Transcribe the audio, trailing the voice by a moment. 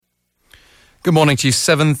Good morning to you.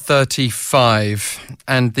 7:35,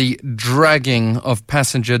 and the dragging of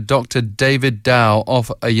passenger Dr. David Dow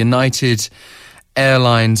off a United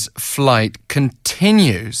Airlines flight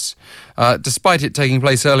continues, despite it taking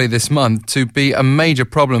place early this month, to be a major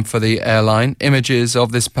problem for the airline. Images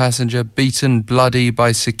of this passenger beaten bloody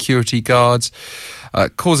by security guards,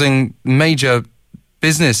 causing major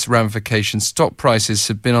business ramifications. Stock prices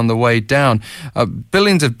have been on the way down.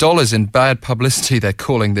 Billions of dollars in bad publicity, they're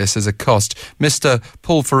calling this, as a cost. Mr.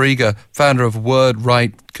 Paul Furiga, founder of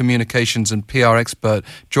WordWrite communications and PR expert,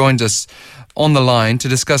 joined us on the line to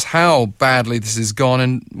discuss how badly this has gone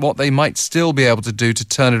and what they might still be able to do to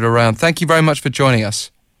turn it around. Thank you very much for joining us.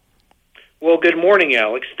 Well, good morning,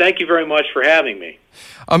 Alex. Thank you very much for having me.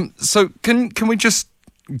 So can we just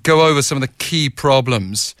go over some of the key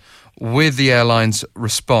problems with the airline's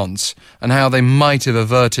response and how they might have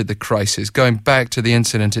averted the crisis, going back to the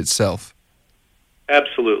incident itself?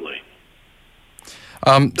 Absolutely.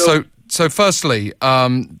 So firstly,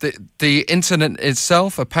 the incident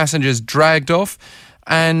itself, a passenger's dragged off,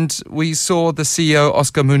 and we saw the CEO,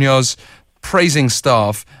 Oscar Munoz, praising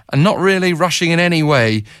staff and not really rushing in any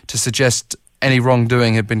way to suggest any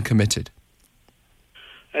wrongdoing had been committed.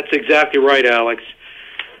 That's exactly right, Alex.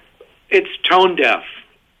 It's tone deaf.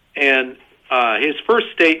 And his first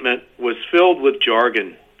statement was filled with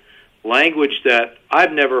jargon, language that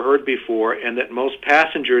I've never heard before and that most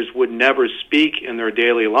passengers would never speak in their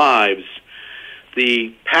daily lives.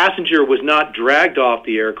 The passenger was not dragged off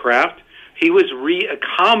the aircraft. He was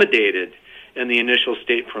re-accommodated in the initial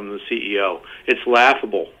statement from the CEO. It's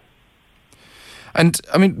laughable. And,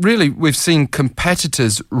 I mean, really, we've seen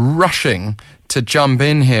competitors rushing to jump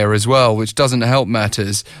in here as well, which doesn't help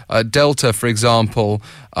matters. Delta, for example,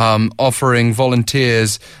 offering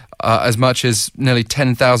volunteers as much as nearly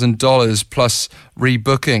 $10,000 plus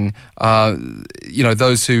rebooking,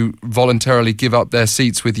 those who voluntarily give up their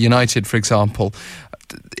seats with United, for example.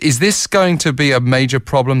 Is this going to be a major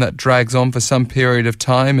problem that drags on for some period of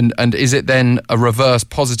time? And is it then a reverse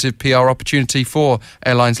positive PR opportunity for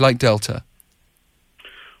airlines like Delta?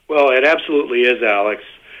 Well, it absolutely is, Alex.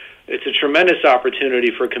 It's a tremendous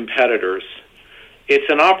opportunity for competitors. It's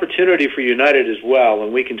an opportunity for United as well,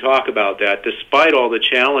 and we can talk about that, despite all the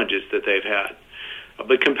challenges that they've had.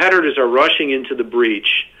 But competitors are rushing into the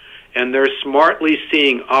breach, and they're smartly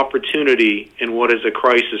seeing opportunity in what is a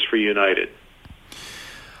crisis for United.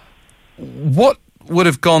 What would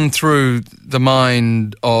have gone through the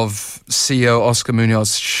mind of CEO Oscar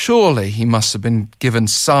Munoz? Surely he must have been given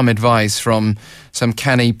some advice from some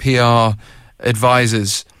canny PR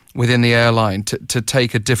advisors within the airline to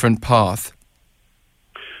take a different path.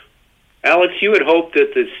 Alex, you would hope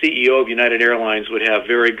that the CEO of United Airlines would have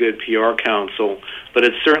very good PR counsel, but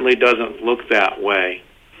it certainly doesn't look that way.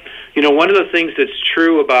 You know, one of the things that's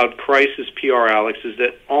true about crisis PR, Alex, is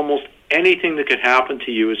that almost anything that could happen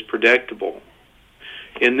to you is predictable.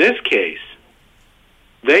 In this case,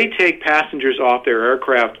 they take passengers off their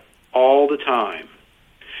aircraft all the time.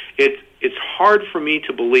 It's hard for me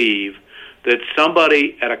to believe that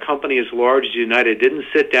somebody at a company as large as United didn't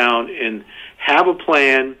sit down and have a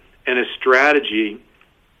plan and a strategy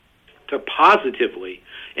to positively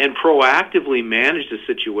and proactively manage the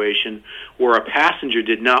situation where a passenger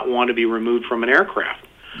did not want to be removed from an aircraft.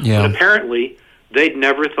 Yeah. But apparently, they'd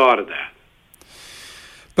never thought of that.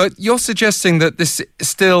 But you're suggesting that this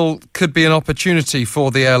still could be an opportunity for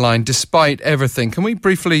the airline despite everything. Can we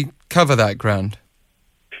briefly cover that ground?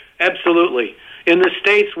 Absolutely. In the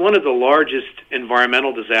States, one of the largest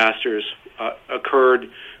environmental disasters occurred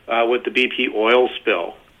with the BP oil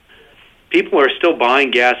spill. People are still buying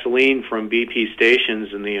gasoline from BP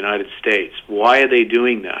stations in the United States. Why are they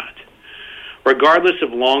doing that? Regardless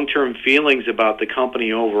of long-term feelings about the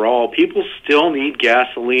company overall, people still need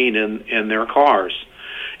gasoline in their cars,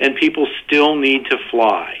 and people still need to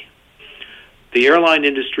fly. The airline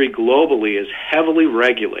industry globally is heavily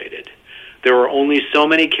regulated. There are only so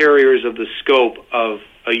many carriers of the scope of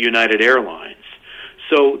a United Airlines.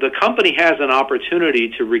 So the company has an opportunity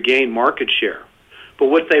to regain market share. But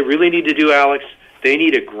what they really need to do, Alex, they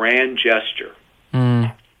need a grand gesture.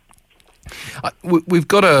 We've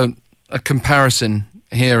got a comparison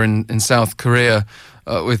here in South Korea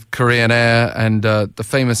with Korean Air and the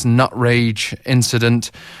famous nut rage incident.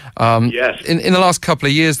 Yes. In the last couple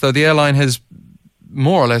of years, though, the airline has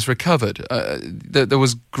more or less recovered. There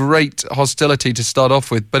was great hostility to start off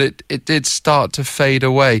with, but it did start to fade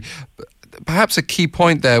away. Perhaps a key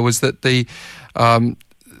point there was that the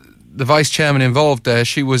vice chairman involved there,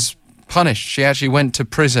 she was punished. She actually went to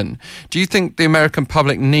prison. Do you think the American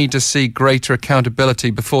public need to see greater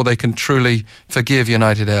accountability before they can truly forgive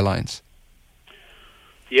United Airlines?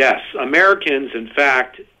 Yes, Americans, in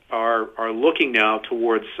fact, are looking now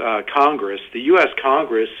towards Congress. The U.S.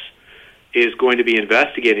 Congress is going to be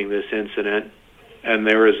investigating this incident, and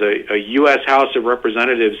there is a U.S. House of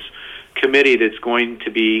Representatives committee that's going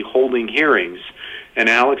to be holding hearings. And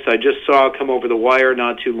Alex, I just saw come over the wire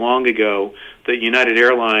not too long ago that United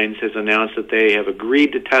Airlines has announced that they have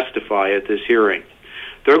agreed to testify at this hearing.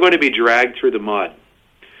 They're going to be dragged through the mud.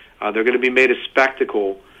 They're going to be made a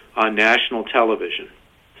spectacle on national television.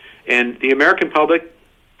 And the American public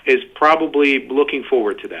is probably looking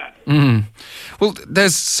forward to that. Well,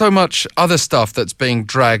 there's so much other stuff that's being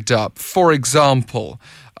dragged up. For example,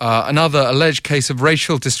 another alleged case of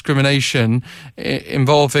racial discrimination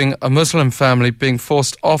involving a Muslim family being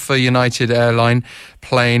forced off a United Airline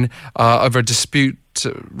plane over a dispute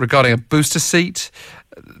regarding a booster seat.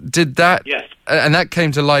 Did that? Yes. And that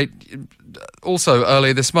came to light also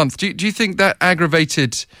earlier this month. Do you think that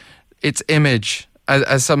aggravated its image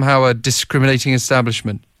as somehow a discriminating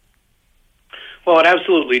establishment? Well, it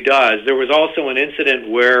absolutely does. There was also an incident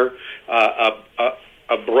where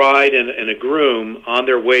a bride and a groom on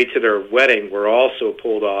their way to their wedding were also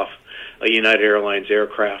pulled off a United Airlines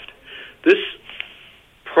aircraft. This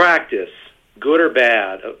practice, good or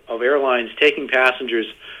bad, of airlines taking passengers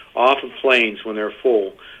off of planes when they're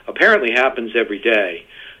full apparently happens every day.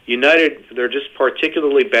 United, they're just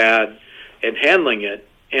particularly bad at handling it.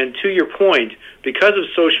 And to your point, because of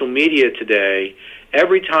social media today,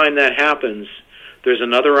 every time that happens, there's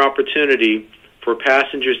another opportunity for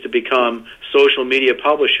passengers to become social media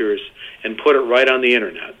publishers and put it right on the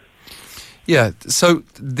internet. Yeah, so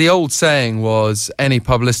the old saying was, any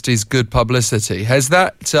publicity is good publicity. Has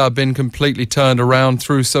that been completely turned around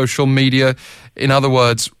through social media? In other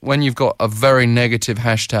words, when you've got a very negative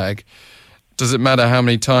hashtag, does it matter how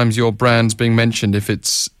many times your brand's being mentioned if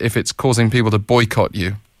it's causing people to boycott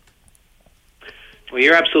you? Well,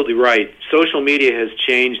 you're absolutely right. Social media has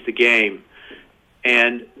changed the game.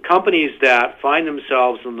 And companies that find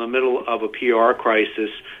themselves in the middle of a PR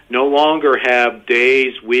crisis no longer have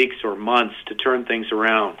days, weeks, or months to turn things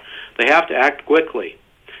around. They have to act quickly.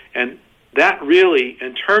 And that really,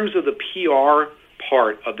 in terms of the PR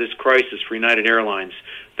part of this crisis for United Airlines,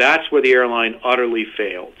 that's where the airline utterly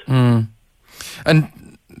failed.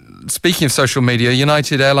 And speaking of social media,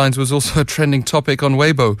 United Airlines was also a trending topic on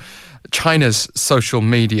Weibo, China's social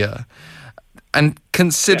media. And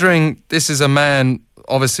considering this is a man,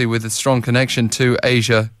 obviously, with a strong connection to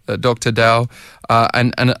Asia, Dr. Dao,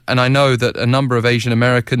 and I know that a number of Asian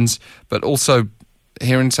Americans, but also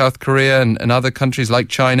here in South Korea and other countries like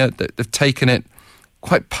China, they've taken it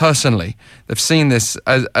quite personally. They've seen this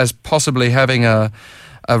as possibly having a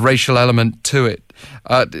racial element to it.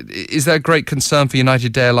 Is there a great concern for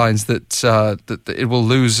United Airlines that it will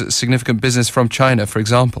lose significant business from China, for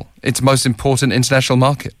example, its most important international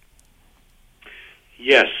market?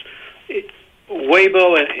 Yes.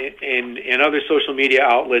 Weibo and other social media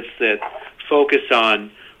outlets that focus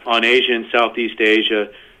on Asia and Southeast Asia,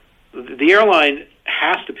 the airline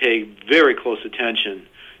has to pay very close attention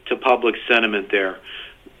to public sentiment there.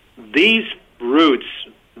 These routes,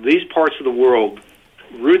 these parts of the world,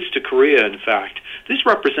 routes to Korea, in fact, these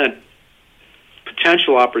represent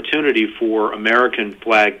potential opportunity for American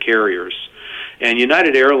flag carriers. And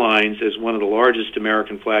United Airlines, as one of the largest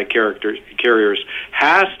American flag carriers,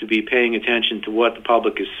 has to be paying attention to what the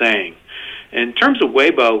public is saying. In terms of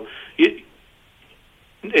Weibo,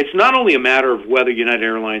 it's not only a matter of whether United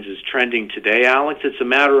Airlines is trending today, Alex, it's a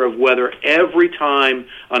matter of whether every time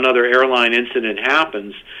another airline incident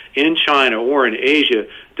happens in China or in Asia,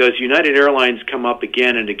 does United Airlines come up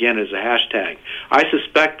again and again as a hashtag. I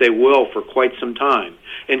suspect they will for quite some time.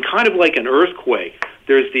 And kind of like an earthquake,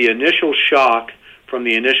 there's the initial shock from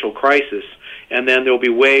the initial crisis, and then there'll be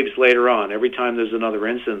waves later on every time there's another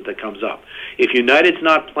incident that comes up. If United's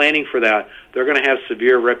not planning for that, they're going to have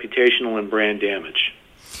severe reputational and brand damage.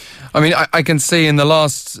 I mean, I can see in the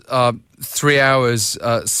last 3 hours,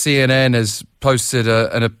 CNN has posted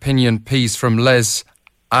an opinion piece from Les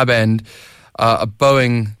Abend, a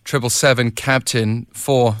Boeing 777 captain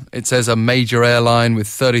for, it says, a major airline with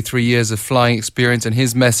 33 years of flying experience, and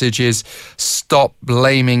his message is, stop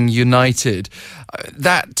blaming United.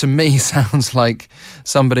 That, to me, sounds like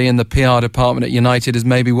somebody in the PR department at United is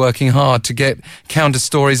maybe working hard to get counter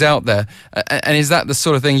stories out there. And is that the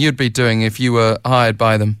sort of thing you'd be doing if you were hired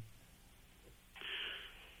by them?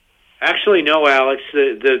 Actually, no, Alex.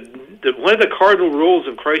 One of the cardinal rules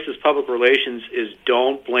of crisis public relations is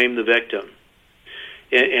don't blame the victim.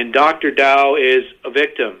 And Dr. Dao is a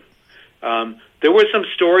victim. There were some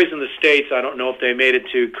stories in the States, I don't know if they made it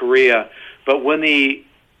to Korea, but when the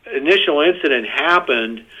initial incident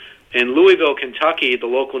happened, In Louisville, Kentucky, the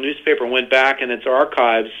local newspaper went back in its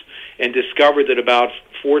archives and discovered that about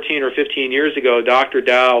 14 or 15 years ago, Dr.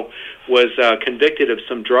 Dow was convicted of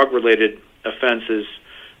some drug-related offenses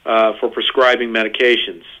for prescribing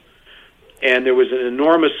medications. And there was an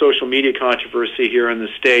enormous social media controversy here in the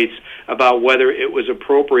States about whether it was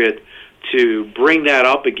appropriate to bring that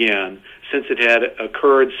up again, since it had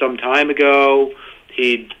occurred some time ago.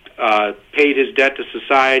 He'd paid his debt to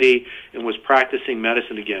society and was practicing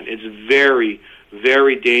medicine again. It's very,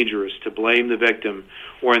 very dangerous to blame the victim,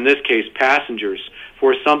 or in this case, passengers,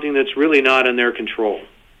 for something that's really not in their control.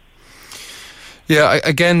 Yeah,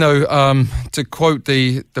 again, though, to quote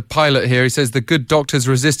the pilot here, he says, the good doctor's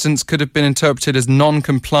resistance could have been interpreted as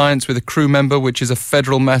non-compliance with a crew member, which is a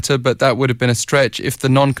federal matter, but that would have been a stretch. If the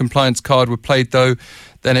non-compliance card were played, though,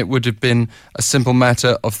 then it would have been a simple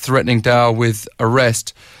matter of threatening Dow with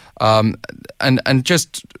arrest. And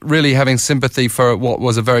just really having sympathy for what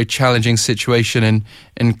was a very challenging situation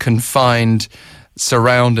in confined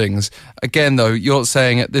surroundings. Again, though, you're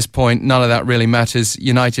saying at this point none of that really matters.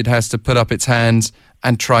 United has to put up its hands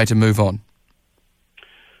and try to move on.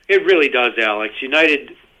 It really does, Alex.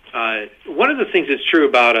 United, one of the things that's true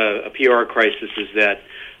about a PR crisis is that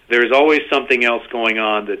there's always something else going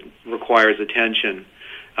on that requires attention.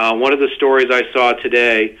 One of the stories I saw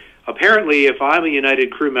today, apparently if I'm a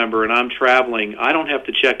United crew member and I'm traveling, I don't have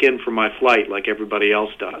to check in for my flight like everybody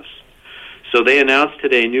else does. So they announced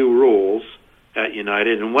today new rules at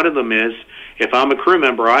United, and one of them is if I'm a crew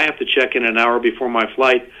member, I have to check in an hour before my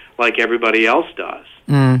flight like everybody else does.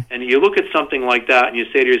 And you look at something like that and you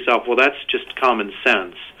say to yourself, well, that's just common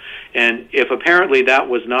sense. And if apparently that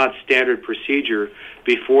was not standard procedure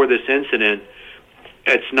before this incident,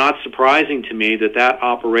 it's not surprising to me that that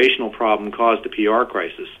operational problem caused a PR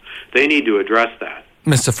crisis. They need to address that.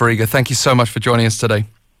 Mr. Furiga, thank you so much for joining us today.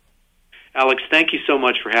 Alex, thank you so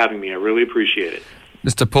much for having me. I really appreciate it.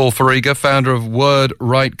 Mr. Paul Furiga, founder of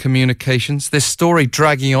WordWrite Communications. This story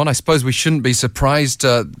dragging on. I suppose we shouldn't be surprised.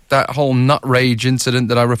 That whole nut rage incident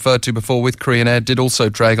that I referred to before with Korean Air did also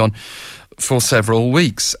drag on for several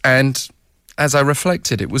weeks. And as I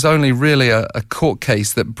reflected, it was only really a court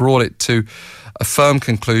case that brought it to a firm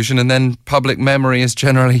conclusion, and then public memory is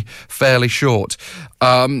generally fairly short.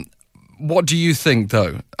 What do you think,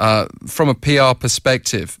 though, from a PR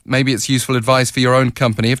perspective? Maybe it's useful advice for your own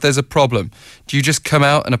company. If there's a problem, do you just come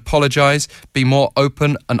out and apologise, be more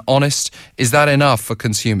open and honest? Is that enough for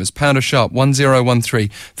consumers? Pound or sharp 1013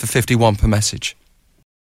 for 51 per message.